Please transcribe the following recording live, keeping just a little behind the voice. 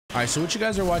All right, so what you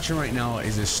guys are watching right now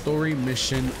is a story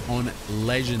mission on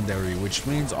Legendary, which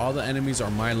means all the enemies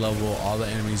are my level, all the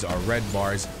enemies are red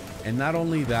bars, and not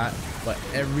only that, but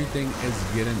everything is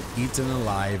getting eaten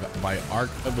alive by Arc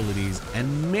abilities,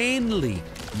 and mainly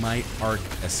my Arc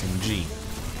SMG.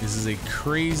 This is a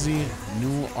crazy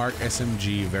new Arc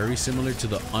SMG, very similar to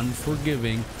the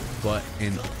Unforgiving, but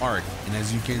in Arc. And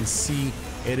as you can see,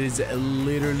 it is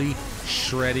literally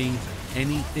shredding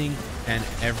anything and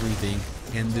everything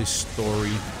in this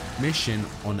story mission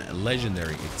on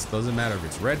Legendary. It doesn't matter if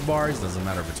it's red bars, doesn't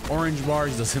matter if it's orange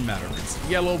bars, doesn't matter if it's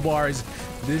yellow bars.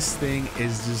 This thing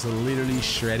is just literally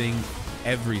shredding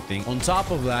everything. On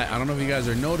top of that, I don't know if you guys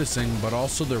are noticing, but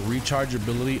also the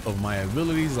rechargeability of my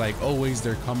abilities, like always,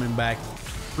 they're coming back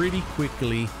pretty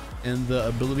quickly. And the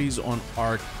abilities on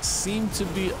Arc seem to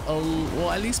be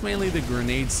well, at least mainly the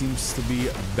grenade seems to be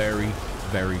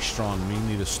very strong,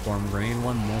 mainly the storm grenade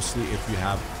one, mostly if you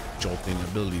have jolting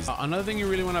abilities. Another thing you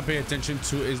really want to pay attention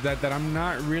to is that I'm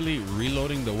not really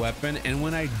reloading the weapon, and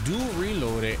when I do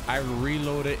reload it, I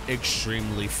reload it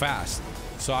extremely fast.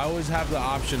 So I always have the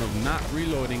option of not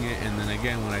reloading it, and then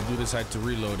again, when I do decide to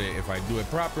reload it, if I do it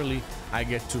properly, I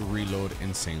get to reload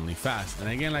insanely fast. And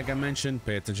again, like I mentioned,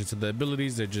 pay attention to the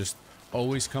abilities. They're just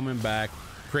always coming back.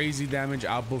 Crazy damage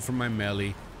output from my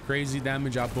melee, crazy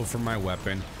damage output from my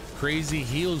weapon, crazy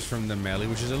heals from the melee,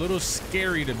 which is a little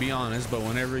scary to be honest, but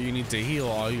whenever you need to heal,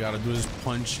 all you gotta do is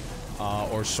punch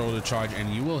or shoulder charge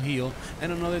and you will heal.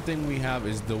 And another thing we have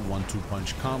is the 1-2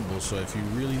 punch combo. So if you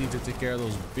really need to take care of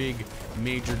those big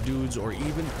major dudes, or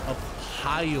even a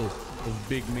pile of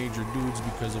big major dudes,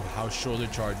 because of how shoulder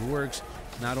charge works,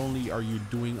 not only are you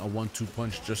doing a 1-2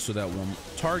 punch just to that one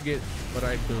target, but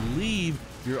I believe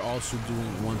you're also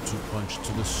doing 1-2 punch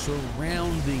to the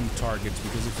surrounding targets,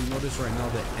 because if you notice right now,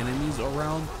 the enemies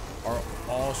around are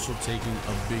also taking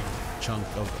a big chunk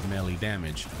of melee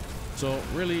damage. So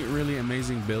really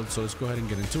amazing build. So let's go ahead and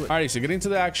get into it. All right, so getting to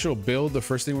the actual build, the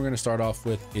first thing we're going to start off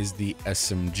with is the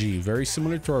SMG. Very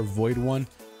similar to our Void one.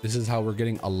 This is how we're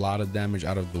getting a lot of damage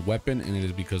out of the weapon, and it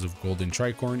is because of Golden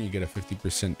Tricorn. You get a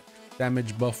 50%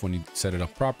 damage buff when you set it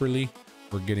up properly.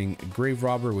 We're getting Grave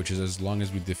Robber, which is as long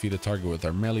as we defeat a target with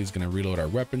our melee, is going to reload our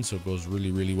weapon. So it goes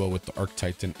really well with the Arc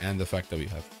Titan and the fact that we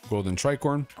have Golden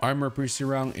Tricorn. Armor piercing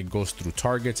round, it goes through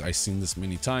targets. I've seen this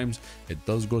many times. It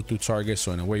does go through targets,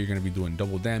 so in a way you're going to be doing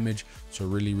double damage. So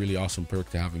really awesome perk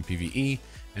to have in PvE.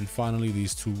 And finally,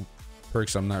 these two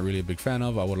perks I'm not really a big fan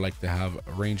of. I would like to have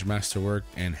Range Masterwork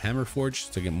and Hammer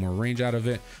Forge to get more range out of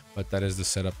it, but that is the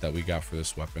setup that we got for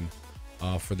this weapon.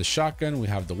 For the shotgun, we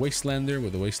have the Wastelander.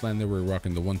 With the Wastelander, we're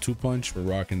rocking the 1-2 punch, we're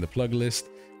rocking the plug list,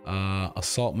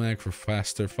 assault mag for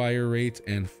faster fire rate,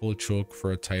 and full choke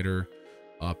for a tighter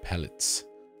pellets.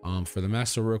 For the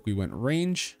masterwork, we went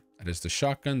range. That is the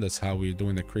shotgun. That's how we're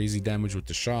doing the crazy damage with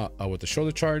the shot with the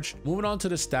shoulder charge. Moving on to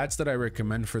the stats that I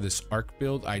recommend for this Arc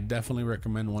build, I definitely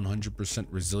recommend 100%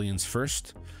 resilience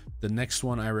first. The next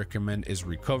one I recommend is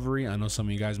recovery. I know some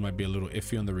of you guys might be a little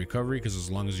iffy on the recovery, because as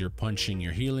long as you're punching,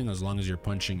 you're healing. As long as you're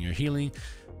punching, you're healing.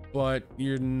 But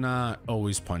you're not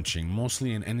always punching.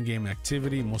 Mostly in endgame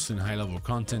activity, mostly in high level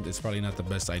content, it's probably not the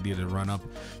best idea to run up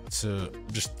to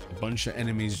just a bunch of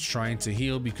enemies trying to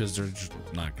heal, because they're just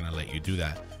not gonna let you do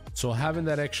that. So having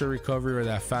that extra recovery, or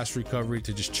that fast recovery,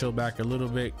 to just chill back a little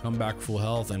bit, come back full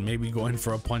health, and maybe go in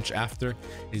for a punch after,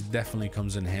 it definitely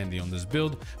comes in handy on this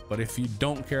build. But if you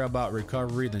don't care about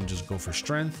recovery, then just go for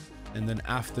strength. And then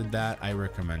after that, I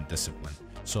recommend discipline.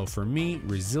 So for me,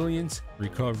 resilience,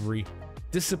 recovery,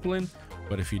 discipline.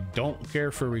 But if you don't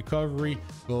care for recovery,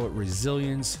 go with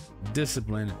resilience,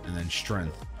 discipline, and then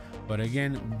strength. But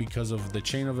again, because of the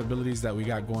chain of abilities that we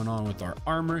got going on with our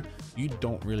armor, you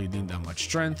don't really need that much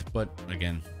strength, but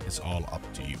again, it's all up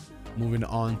to you. Moving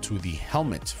on to the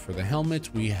helmet. For the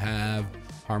helmet, we have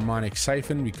Harmonic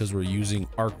Siphon, because we're using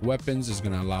arc weapons, is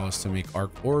going to allow us to make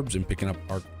arc orbs, and picking up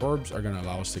arc orbs are going to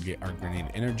allow us to get our grenade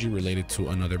energy related to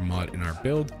another mod in our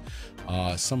build.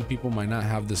 Some people might not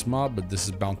have this mod, but this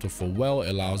is Bountiful Well. It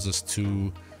allows us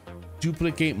to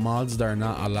duplicate mods that are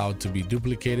not allowed to be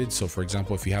duplicated. So for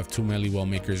example, if you have 2 melee well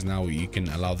makers now, you can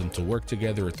allow them to work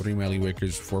together, or 3 melee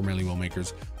makers, 4 melee well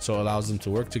makers. So it allows them to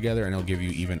work together, and it'll give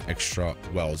you even extra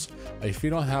wells. If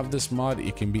you don't have this mod,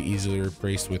 it can be easily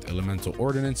replaced with Elemental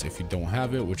Ordnance if you don't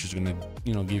have it, which is going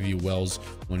to give you wells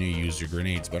when you use your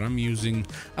grenades. But I'm using,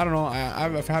 I don't know, I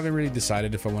haven't really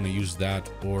decided if I want to use that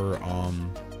or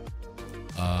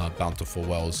Bountiful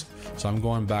Wells. So I'm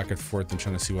going back and forth and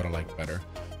trying to see what I like better.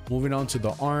 Moving on to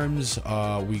the arms,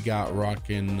 we're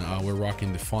rocking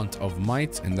the Font of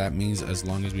Might, and that means as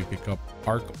long as we pick up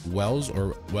arc wells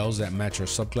or wells that match our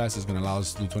subclass, is going to allow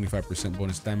us to do 25%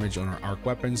 bonus damage on our arc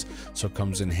weapons, so it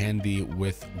comes in handy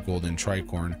with golden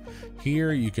tricorn.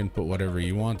 Here you can put whatever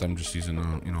you want. I'm just using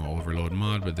a overload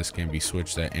mod, but this can be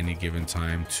switched at any given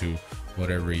time to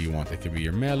whatever you want. It could be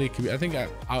your melee, it could be, I think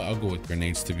I'll go with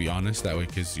grenades, to be honest, that way,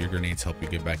 because your grenades help you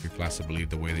get back your class ability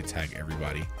the way they tag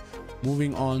everybody.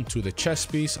 Moving on to the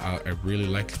chest piece, I really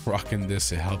like rocking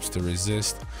this. It helps to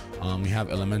resist. We have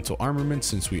elemental armament.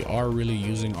 Since we are really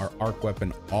using our arc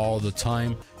weapon all the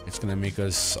time, it's going to make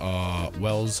us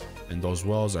wells, and those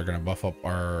wells are going to buff up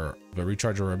the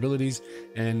recharge our abilities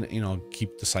and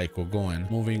keep the cycle going.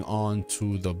 Moving on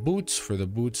to the boots. For the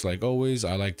boots, like always,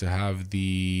 I like to have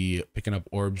the picking up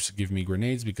orbs give me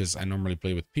grenades, because I normally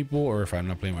play with people, or if I'm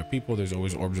not playing with people, there's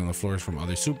always orbs on the floors from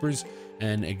other supers,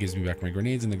 and it gives me back my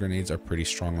grenades, and the grenades are pretty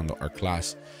strong on our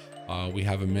class. We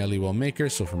have a melee well maker,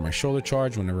 so for my shoulder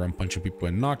charge, whenever I'm punching people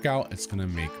in knockout, it's gonna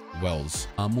make wells.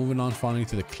 Moving on finally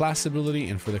to the class ability,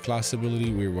 and for the class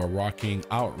ability, we were rocking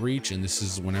outreach, and this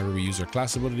is whenever we use our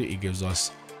class ability, it gives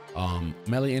us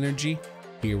melee energy.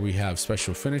 Here we have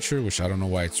special finisher, which I don't know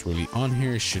why it's really on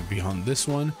here. It should be on this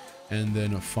one. And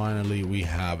then finally we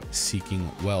have seeking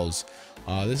wells.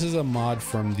 This is a mod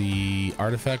from the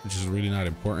artifact, which is really not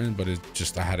important, but it's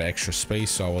just I had extra space,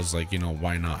 so I was like,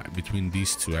 why not? Between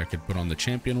these two, I could put on the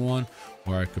champion one,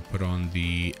 or I could put on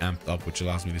the amped up, which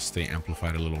allows me to stay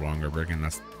amplified a little longer, but again,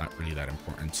 that's not really that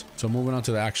important. So moving on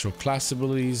to the actual class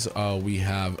abilities, we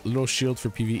have little shield for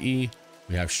PvE,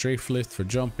 we have strafe lift for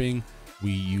jumping,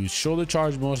 we use shoulder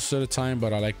charge most of the time,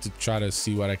 but I like to try to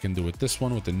see what I can do with this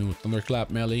one with the new thunderclap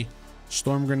melee.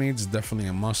 Storm grenades is definitely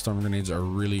a must. Storm grenades are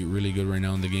really good right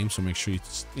now in the game, so make sure you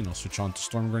switch on to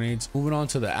storm grenades. Moving on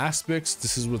to the aspects,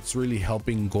 this is what's really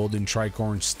helping golden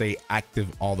tricorn stay active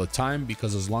all the time,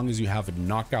 because as long as you have a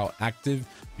knockout active,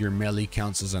 your melee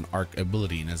counts as an arc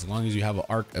ability, and as long as you have an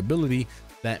arc ability,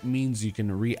 that means you can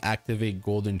reactivate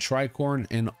golden tricorn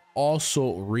and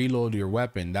also reload your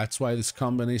weapon. That's why this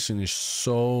combination is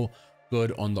so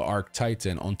good on the Arc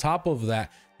Titan. On top of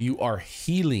that, you are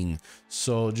healing,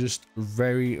 so just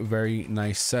very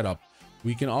nice setup.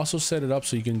 We can also set it up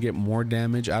so you can get more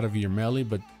damage out of your melee,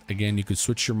 but again, you could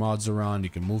switch your mods around, you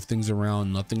can move things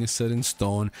around. Nothing is set in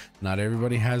stone. Not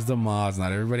everybody has the mods,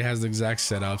 not everybody has the exact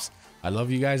setups. I love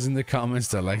you guys in the comments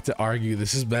that like to argue,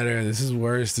 this is better, this is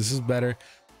worse, this is better.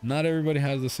 Not everybody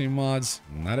has the same mods,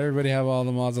 not everybody have all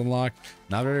the mods unlocked,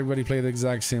 not everybody play the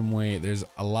exact same way. There's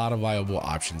a lot of viable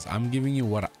options. I'm giving you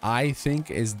what I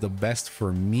think is the best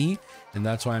for me, and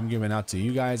that's why I'm giving out to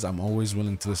you guys. I'm always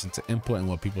willing to listen to input and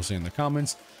what people say in the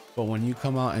comments, but when you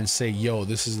come out and say, yo,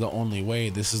 this is the only way,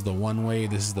 this is the one way,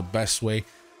 this is the best way,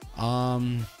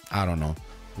 I don't know.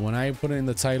 When I put it in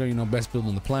the title, best build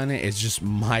on the planet, it's just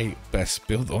my best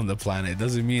build on the planet. It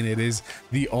doesn't mean it is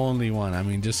the only one. I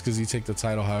mean, just because you take the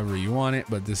title however you want it,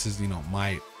 but this is,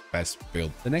 my best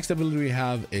build. The next ability we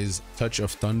have is Touch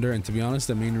of Thunder, and to be honest,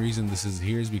 the main reason this is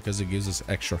here is because it gives us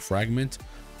extra fragment.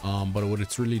 But what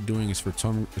it's really doing is for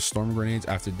storm grenades,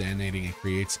 after detonating, it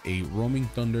creates a roaming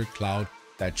thunder cloud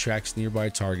that tracks nearby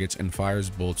targets and fires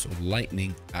bolts of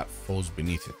lightning at foes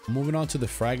beneath it. Moving on to the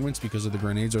fragments, because of the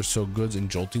grenades are so good and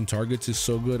jolting targets is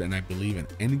so good, and I believe in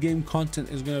endgame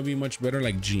content is going to be much better,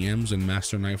 like GMs and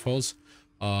Master Nightfalls.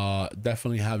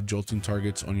 Definitely have jolting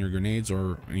targets on your grenades,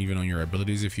 or even on your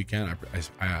abilities if you can.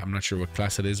 I'm not sure what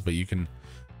class it is, but you can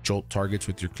jolt targets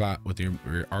with your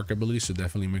arc ability, so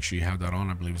definitely make sure you have that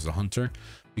on. I believe it's the hunter.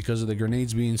 Because of the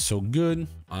grenades being so good,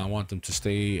 I want them to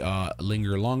stay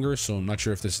linger longer, so I'm not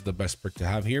sure if this is the best perk to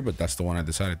have here, but that's the one I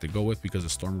decided to go with because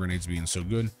of storm grenades being so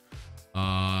good.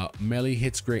 Melee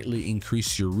hits greatly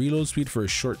increase your reload speed for a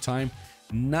short time.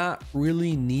 Not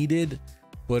really needed,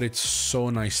 but it's so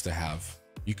nice to have.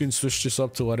 You can switch this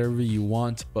up to whatever you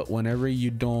want, but whenever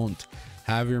you don't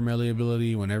have your melee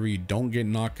ability, whenever you don't get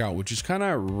knockout, which is kind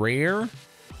of rare,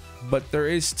 but there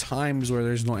is times where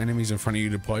there's no enemies in front of you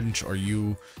to punch, or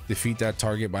you defeat that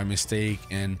target by mistake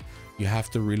and you have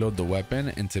to reload the weapon,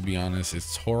 and to be honest,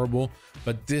 it's horrible.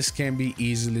 But this can be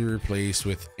easily replaced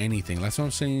with anything. That's what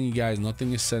I'm saying, you guys.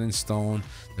 Nothing is set in stone.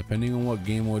 Depending on what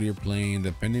game mode you're playing,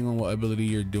 depending on what ability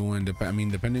you're doing,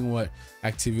 depending on what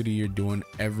activity you're doing,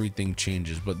 everything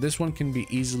changes. But this one can be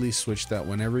easily switched out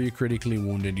whenever you're critically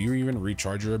wounded. You even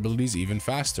recharge your abilities even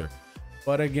faster.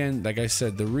 But again, like I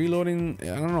said, the reloading, I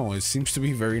don't know, it seems to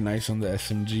be very nice on the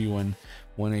SMG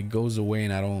when it goes away,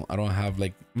 and I don't have,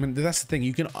 like, I mean, that's the thing,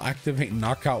 you can activate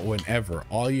knockout whenever.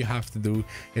 All you have to do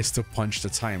is to punch the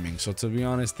timing. So to be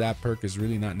honest, that perk is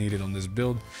really not needed on this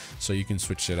build, so you can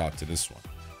switch it out to this one.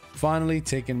 Finally,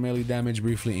 taking melee damage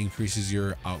briefly increases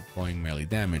your outgoing melee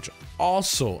damage.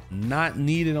 Also not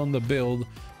needed on the build,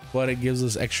 but it gives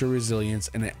us extra resilience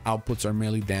and it outputs our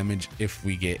melee damage if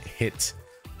we get hit.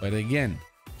 But again,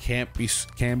 can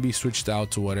be switched out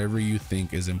to whatever you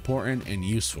think is important and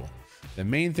useful. The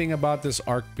main thing about this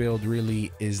arc build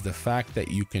really is the fact that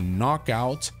you can knock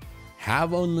out,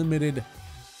 have unlimited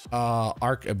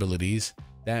arc abilities.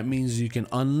 That means you can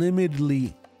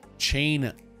unlimitedly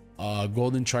chain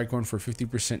golden tricorn for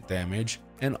 50% damage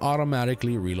and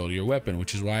automatically reload your weapon,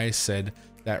 which is why I said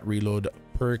that reload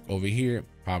perk over here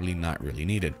probably not really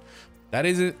needed. That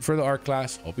is it for the arc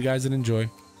class. Hope you guys did enjoy.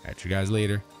 Catch you guys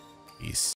later. Peace.